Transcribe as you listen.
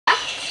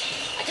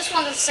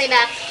wanted to say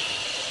that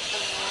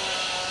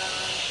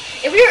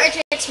if we were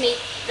its meat,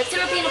 the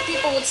Filipino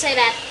people would say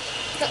that.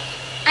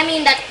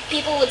 That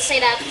people would say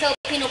that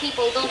Filipino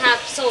people don't have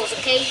souls,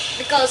 okay?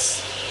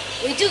 Because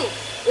we do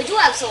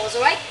have souls,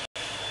 alright?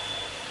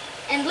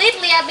 And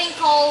lately I've been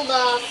called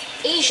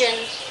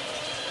Asian,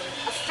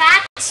 a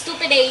fat,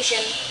 stupid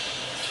Asian,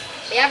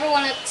 by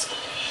everyone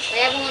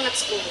at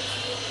school,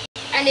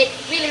 and it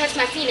really hurts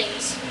my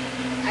feelings.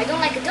 I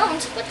don't,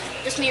 but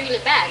it does me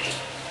really bad.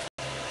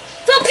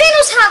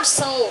 Filipinos have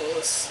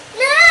souls.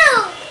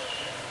 No!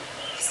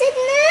 I said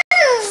no!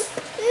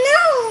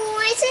 No!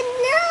 I said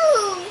no!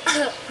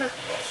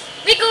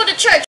 We go to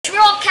church. We're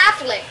all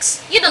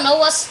Catholics. You don't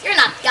know us. You're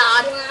not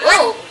God.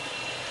 Whoa!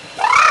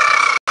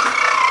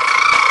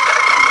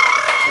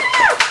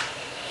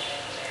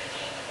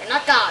 You're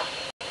not God.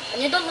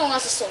 And you don't know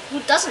us, so who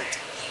doesn't?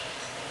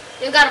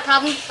 You got a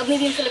problem of me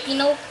being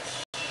Filipino?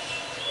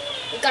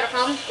 You got a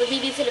problem with me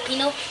being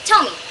Filipino?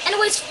 Tell me.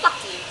 Anyways, fuck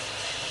you.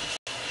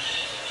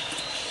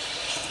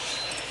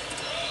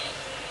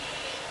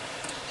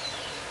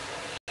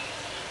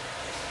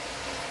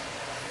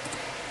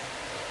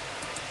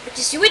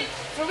 Just do it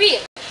for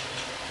real.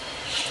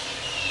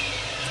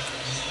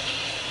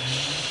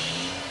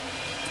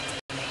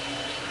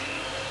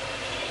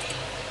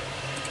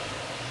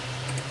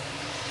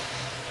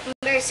 I'm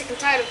very sick and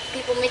tired of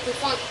people making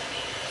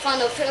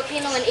fun of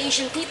Filipino and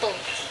Asian people.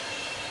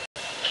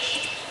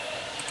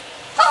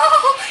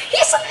 Oh,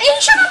 he's an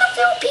Asian and a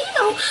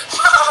Filipino.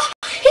 Oh,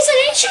 he's an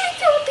Asian and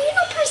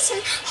Filipino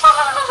person.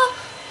 Oh.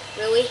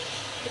 Really?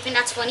 You think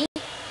that's funny?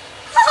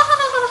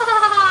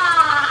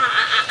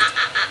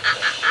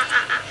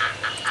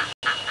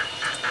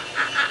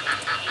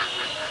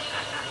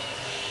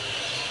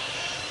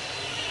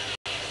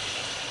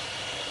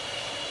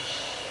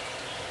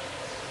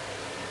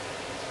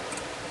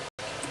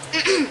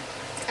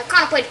 I've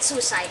contemplated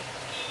suicide,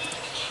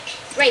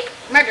 rape,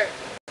 murder,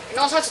 and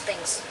all sorts of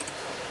things.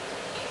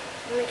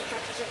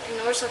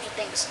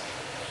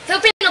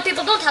 Filipino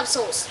people don't have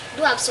souls.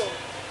 Do have soul.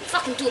 You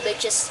fucking do,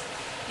 bitches.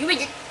 You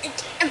read it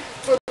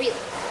for real.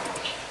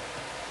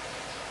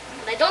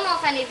 And I don't know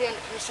if any of you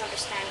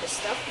misunderstand this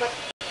stuff, but